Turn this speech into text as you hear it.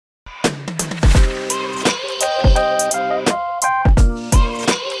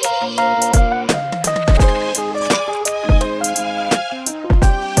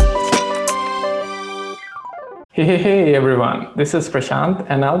Hey everyone, this is Prashant,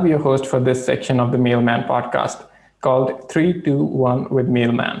 and I'll be your host for this section of the Mailman podcast called 321 with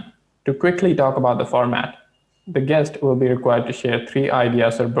Mailman. To quickly talk about the format, the guest will be required to share three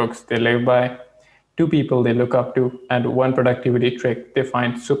ideas or books they live by, two people they look up to, and one productivity trick they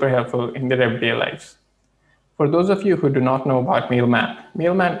find super helpful in their everyday lives. For those of you who do not know about Mailman,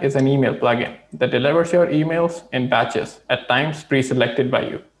 Mailman is an email plugin that delivers your emails in batches at times pre selected by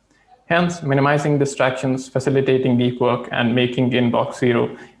you, hence minimizing distractions, facilitating deep work, and making Inbox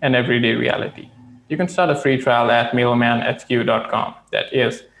Zero an everyday reality. You can start a free trial at mailmanhq.com. That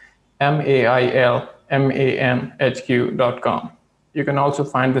is mailmanhq.com. You can also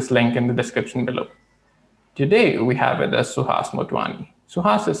find this link in the description below. Today, we have with us Suhas Motwani.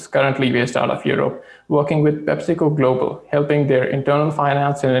 Suhas is currently based out of Europe, working with PepsiCo Global, helping their internal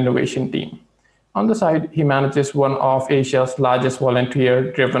finance and innovation team. On the side, he manages one of Asia's largest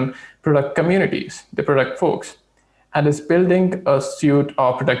volunteer-driven product communities, the Product Folks, and is building a suite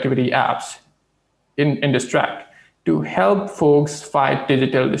of productivity apps in Distract to help folks fight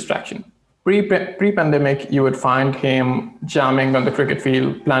digital distraction. Pre-pandemic, you would find him jamming on the cricket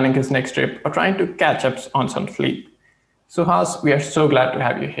field, planning his next trip, or trying to catch up on some sleep. Suhas, we are so glad to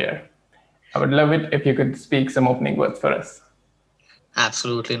have you here. I would love it if you could speak some opening words for us.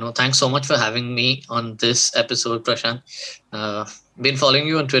 Absolutely. No, thanks so much for having me on this episode, Prashant. Been following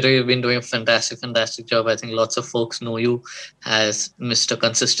you on Twitter. You've been doing a fantastic job. I think lots of folks know you as Mr.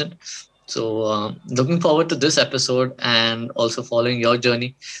 Consistent. So looking forward to this episode and also following your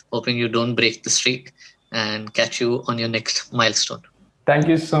journey, hoping you don't break the streak and catch you on your next milestone. Thank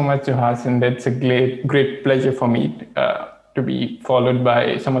you so much, Suhas, and it's a great pleasure for me to be followed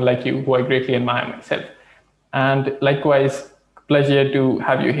by someone like you who I greatly admire myself. And likewise, pleasure to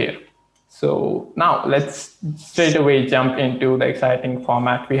have you here. So now let's straight away jump into the exciting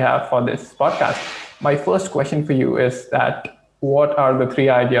format we have for this podcast. My first question for you is that what are the three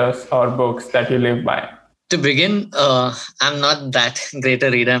ideas or books that you live by? To begin, I'm not that great a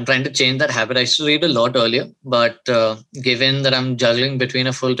reader. I'm trying to change that habit. I used to read a lot earlier, but given that I'm juggling between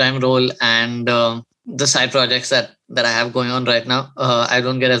a full-time role and the side projects that I have going on right now, I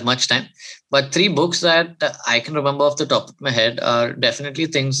don't get as much time. But three books that I can remember off the top of my head are definitely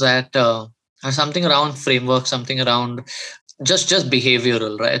things that are something around framework, something around just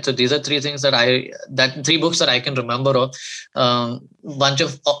behavioral, right? So these are three things that three books that I can remember of. Bunch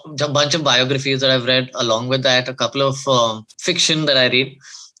of biographies that I've read. Along with that, a couple of fiction that I read.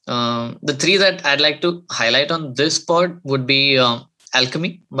 The three that I'd like to highlight on this pod would be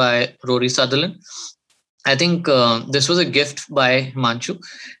Alchemy by Rory Sutherland. I think this was a gift by Manchu,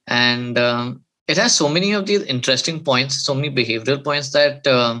 and it has so many of these interesting points, so many behavioral points that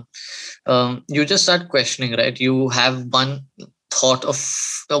you just start questioning, right? You have one thought of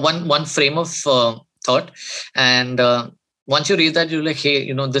one frame of thought, and once you read that, you're like,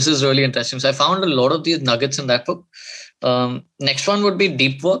 hey, this is really interesting. So I found a lot of these nuggets in that book. Next one would be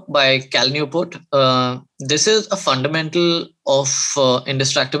Deep Work by Cal Newport. This is a fundamental of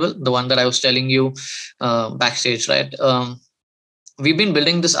Indistractable, the one that I was telling you backstage, right? We've been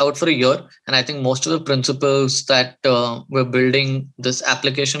building this out for a year, and I think most of the principles that we're building this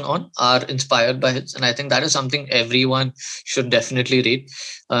application on are inspired by it. And I think that is something everyone should definitely read,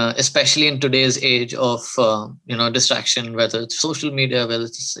 especially in today's age of distraction, whether it's social media, whether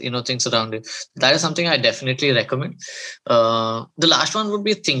it's things around it. That is something I definitely recommend. The last one would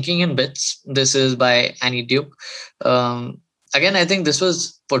be Thinking in Bits. This is by Annie Duke. Again, I think this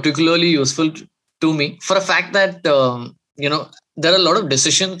was particularly useful to me for a fact that there are a lot of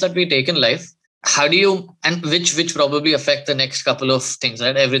decisions that we take in life. How do you, and which probably affect the next couple of things,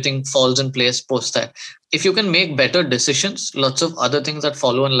 right? Everything falls in place post that. If you can make better decisions, lots of other things that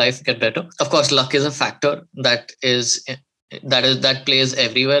follow in life get better. Of course, luck is a factor that plays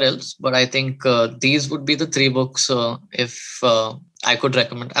everywhere else. But I think these would be the three books if I could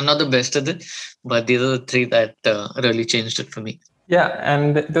recommend. I'm not the best at it, but these are the three that really changed it for me. Yeah,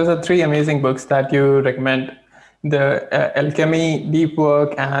 and those are three amazing books that you recommend. The Alchemy, Deep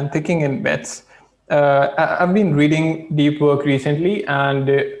Work, and Thinking in Bits. I've been reading Deep Work recently, and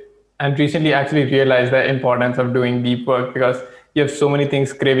recently actually realized the importance of doing deep work because you have so many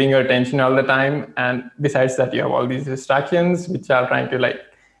things craving your attention all the time, and besides that, you have all these distractions which are trying to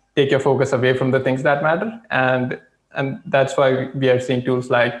take your focus away from the things that matter, and that's why we are seeing tools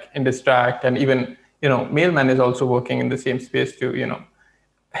like Indistract, and even Mailman is also working in the same space to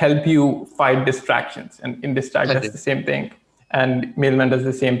help you fight distractions. And Indistract does the same thing, and Mailman does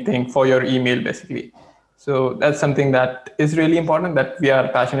the same thing for your email, basically. So that's something that is really important that we are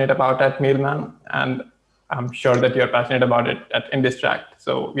passionate about at Mailman, and I'm sure that you're passionate about it at Indistract.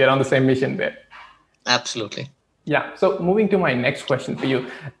 So we are on the same mission there. Absolutely. Yeah. So moving to my next question for you,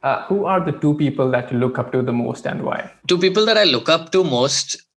 who are the two people that you look up to the most and why? Two people that I look up to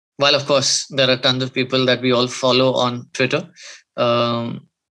most, well, of course, there are tons of people that we all follow on Twitter. Um,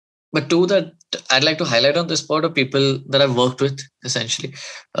 but two that I'd like to highlight on this spot are people that I've worked with essentially.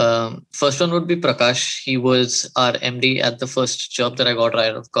 First one would be Prakash. He was our MD at the first job that I got right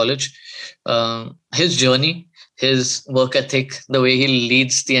out of college. His journey, his work ethic, the way he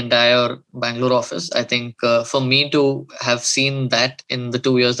leads the entire Bangalore office, I think for me to have seen that in the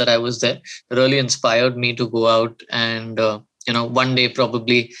 2 years that I was there really inspired me to go out and one day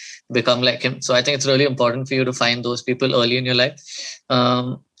probably become like him. So I think it's really important for you to find those people early in your life.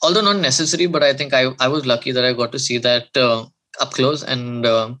 Although not necessary, but I think I was lucky that I got to see that up close, and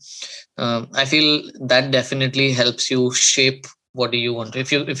I feel that definitely helps you shape what do you want.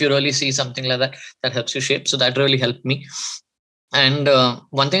 If you really see something like that, that helps you shape. So that really helped me. And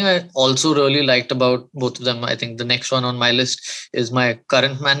one thing I also really liked about both of them, I think the next one on my list is my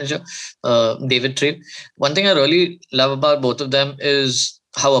current manager, David Tree. One thing I really love about both of them is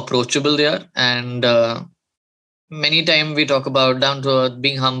how approachable they are, and many times we talk about down to earth,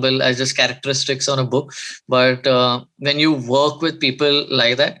 being humble as just characteristics on a book, but when you work with people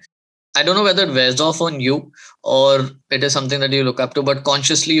like that, I don't know whether it wears off on you or it is something that you look up to, but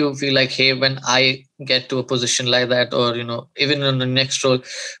consciously you feel like, hey, when I get to a position like that, or even in the next role,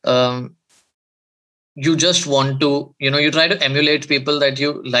 um, you just want to, you try to emulate people that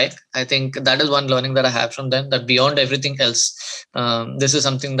you like. I think that is one learning that I have from them, that beyond everything else, this is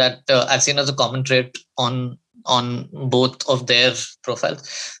something that I've seen as a common trait on both of their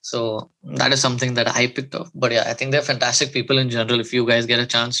profiles. So that is something that I picked up. But yeah, I think they're fantastic people in general. If you guys get a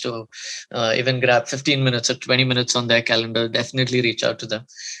chance to even grab 15 minutes or 20 minutes on their calendar, definitely reach out to them.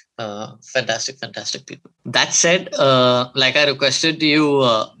 Fantastic people. That said, like I requested you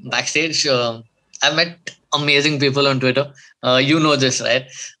backstage, I've met amazing people on Twitter. You know this, right?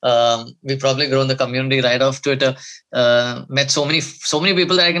 We've probably grown the community right off Twitter. Met so many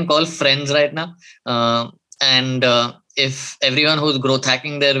people that I can call friends right now. And if everyone who's growth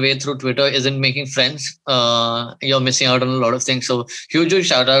hacking their way through Twitter isn't making friends, you're missing out on a lot of things. So huge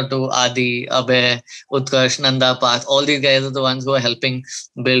shout out to Adi, Abhay, Utkarsh, Nanda, Path. All these guys are the ones who are helping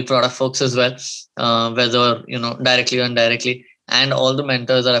build product folks as well, whether directly or indirectly. And all the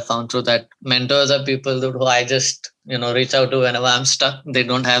mentors that I found through that. Mentors are people who I just reach out to whenever I'm stuck. They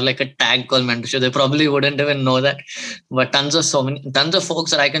don't have like a tag called mentorship. They probably wouldn't even know that. But tons of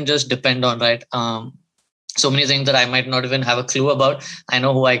folks that I can just depend on, right? So many things that I might not even have a clue about. I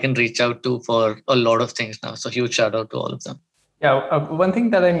know who I can reach out to for a lot of things now. So huge shout out to all of them. Yeah, one thing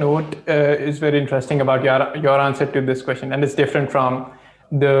that I note is very interesting about your answer to this question, and it's different from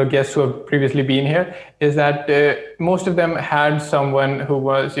the guests who have previously been here, is that most of them had someone who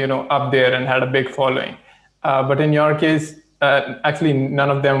was up there and had a big following, but in your case, actually none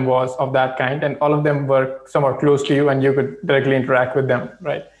of them was of that kind, and all of them were somewhat close to you, and you could directly interact with them,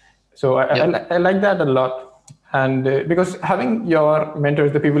 right? So I like that a lot. And because having your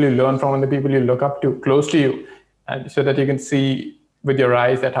mentors, the people you learn from and the people you look up to close to you, and so that you can see with your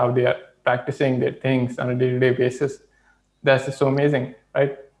eyes that how they are practicing their things on a day-to-day basis, that's just so amazing,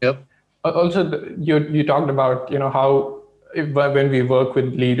 right? Yep. Also, you talked about how when we work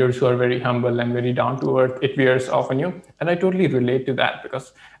with leaders who are very humble and very down to earth, it wears off on you, and I totally relate to that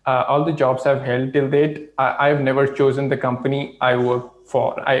because all the jobs I've held till date, I've never chosen the company I work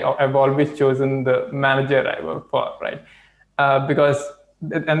for. I've always chosen the manager I work for, right? Because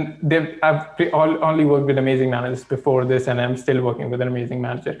I've only worked with amazing managers before this, and I'm still working with an amazing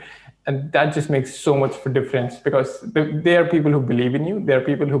manager, and that just makes so much of a difference because they are people who believe in you, they are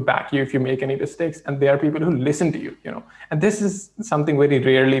people who back you if you make any mistakes, and they are people who listen to you. And this is something very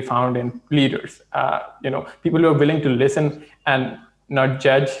rarely found in leaders. People who are willing to listen and not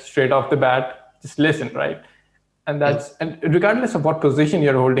judge straight off the bat, just listen, right? And regardless of what position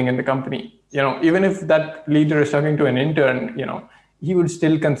you're holding in the company, even if that leader is talking to an intern, he would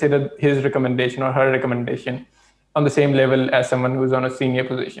still consider his recommendation or her recommendation on the same level as someone who's on a senior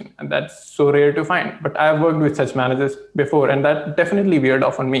position. And that's so rare to find. But I've worked with such managers before, and that definitely veered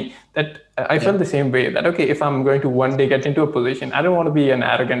off on me. That I felt the same way, that, okay, if I'm going to one day get into a position, I don't want to be an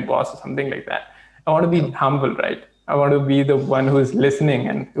arrogant boss or something like that. I want to be humble, right? I want to be the one who's listening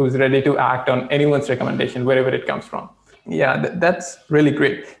and who's ready to act on anyone's recommendation, wherever it comes from. Yeah, that's really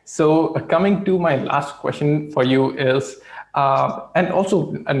great. So coming to my last question for you is, and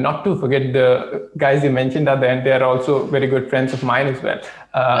also not to forget the guys you mentioned at the end, they are also very good friends of mine as well.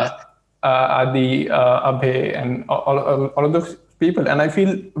 Adi, Abhay, and all of those people. And I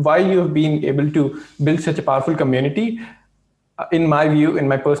feel why you have been able to build such a powerful community, in my view, in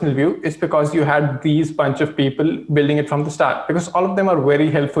my personal view, is because you had these bunch of people building it from the start, because all of them are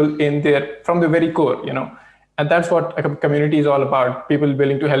very helpful in their from the very core, and that's what a community is all about: people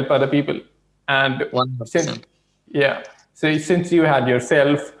willing to help other people. And since 100%. yeah, so since you had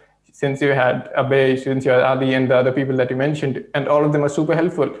yourself, since you had Abhay, since you had Adi, and the other people that you mentioned, and all of them are super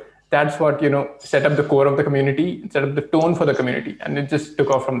helpful. That's what set up the core of the community, set up the tone for the community, and it just took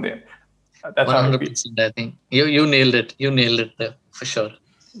off from there. That's how I feel. 100%. I think you nailed it. You nailed it there for sure.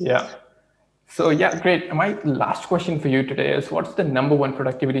 Yeah. So yeah, great. My last question for you today is, what's the number one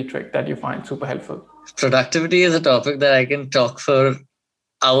productivity trick that you find super helpful? Productivity is a topic that I can talk for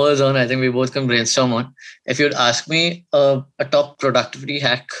hours on. I think we both can brainstorm on. If you'd ask me a top productivity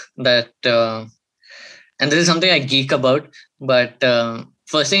hack that, and this is something I geek about, but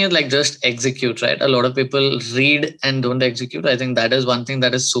first thing is like just execute, right? A lot of people read and don't execute. I think that is one thing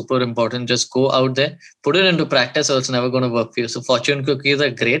that is super important. Just go out there, put it into practice, or it's never going to work for you. So fortune cookies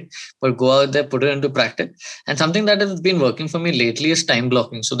are great, but go out there, put it into practice. And something that has been working for me lately is time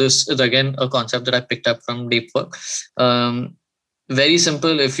blocking. So this is again a concept that I picked up from deep work. Very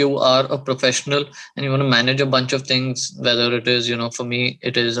simple. If you are a professional and you want to manage a bunch of things, whether it is, for me,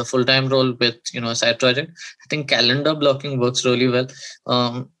 it is a full-time role with, a side project, I think calendar blocking works really well.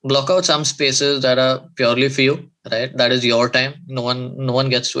 Block out some spaces that are purely for you, right? That is your time. No one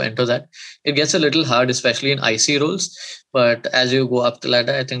gets to enter that. It gets a little hard, especially in IC roles, but as you go up the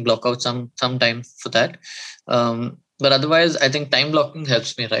ladder, I think block out some time for that. But otherwise, I think time blocking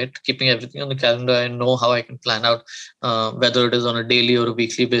helps me, right? Keeping everything on the calendar, I know how I can plan out, whether it is on a daily or a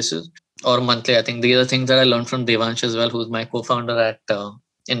weekly basis or monthly. I think these are things that I learned from Devansh as well, who's my co-founder at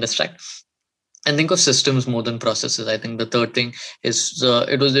Industract. And think of systems more than processes. I think the third thing is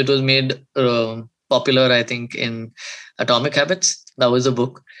it was made popular, I think, in Atomic Habits. That was a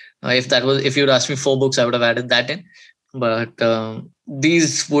book. If you'd asked me 4 books, I would have added that in. But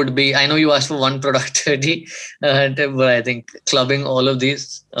these would be, I know you asked for one productivity, but I think clubbing all of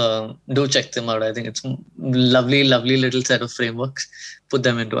these, do check them out. I think it's lovely little set of frameworks. Put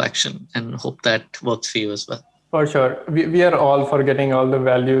them into action and hope that works for you as well. For sure. We are all for getting all the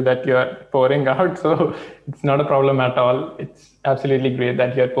value that you're pouring out. So it's not a problem at all. It's absolutely great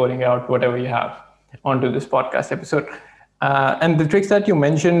that you're pouring out whatever you have onto this podcast episode. And the tricks that you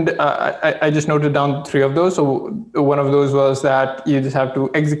mentioned, I just noted down 3 of those. So one of those was that you just have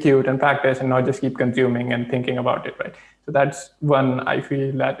to execute and practice and not just keep consuming and thinking about it, right? So that's one. I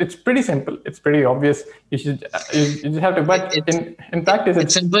feel that it's pretty simple. It's pretty obvious. You just have to, but in practice,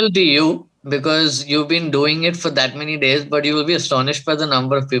 it's simple to you because you've been doing it for that many days, but you will be astonished by the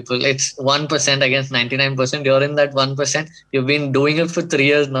number of people. It's 1% against 99%. You're in that 1%. You've been doing it for 3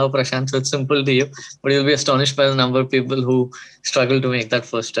 years now, Prashant. So it's simple to you, but you'll be astonished by the number of people who struggle to make that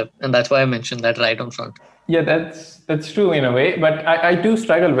first step. And that's why I mentioned that right on front. Yeah, that's true in a way, but I do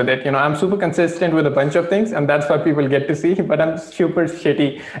struggle with it. I'm super consistent with a bunch of things, and that's what people get to see, but I'm super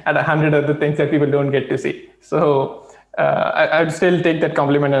shitty at 100 other things that people don't get to see. So I'd still take that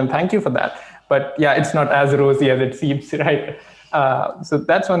compliment and thank you for that. But yeah, it's not as rosy as it seems, right? So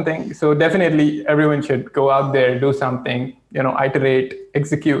that's one thing. So definitely everyone should go out there, do something, iterate,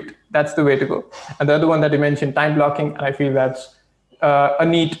 execute. That's the way to go. And the other one that you mentioned, time blocking, and I feel that's a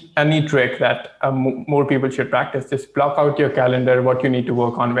neat trick that more people should practice. Just block out your calendar, what you need to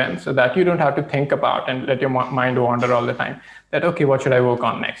work on when, so that you don't have to think about and let your mind wander all the time. That, okay, what should I work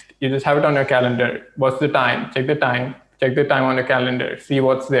on next? You just have it on your calendar. What's the time? Check the time on your calendar, see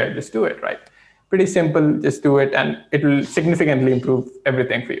what's there, just do it, right? Pretty simple, just do it, and it will significantly improve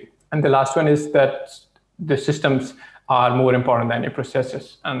everything for you. And the last one is that the systems are more important than your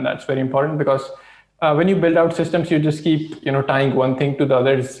processes. And that's very important because when you build out systems, you just keep tying one thing to the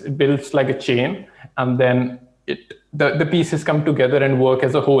other. It builds like a chain, and then the pieces come together and work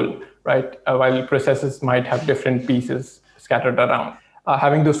as a whole, right? While processes might have different pieces scattered around.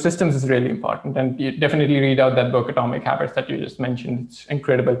 Having those systems is really important, and you definitely read out that book, Atomic Habits, that you just mentioned. It's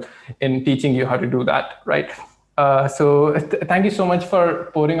incredible in teaching you how to do that, right? So thank you so much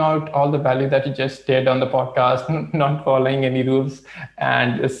for pouring out all the value that you just did on the podcast, not following any rules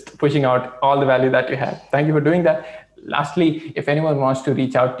and just pushing out all the value that you have. Thank you for doing that. Lastly, if anyone wants to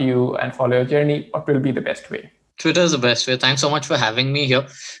reach out to you and follow your journey, what will be the best way? Twitter is the best way. Thanks so much for having me here.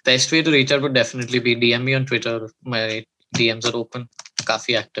 Best way to reach out would definitely be DM me on Twitter. My DMs are open,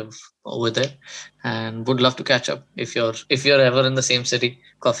 coffee active over there, and would love to catch up. If you're ever in the same city,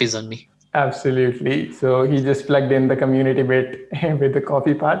 coffee's on me. Absolutely. So he just plugged in the community bit with the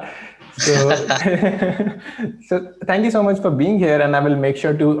coffee part. So, so thank you so much for being here. And I will make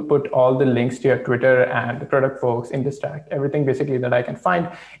sure to put all the links to your Twitter and the product folks, Industract, everything basically that I can find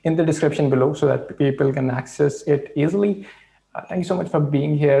in the description below so that people can access it easily. Thank you so much for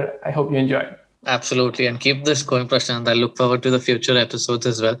being here. I hope you enjoyed. Absolutely. And keep this going, Prashant. I look forward to the future episodes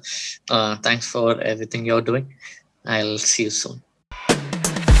as well. Thanks for everything you're doing. I'll see you soon.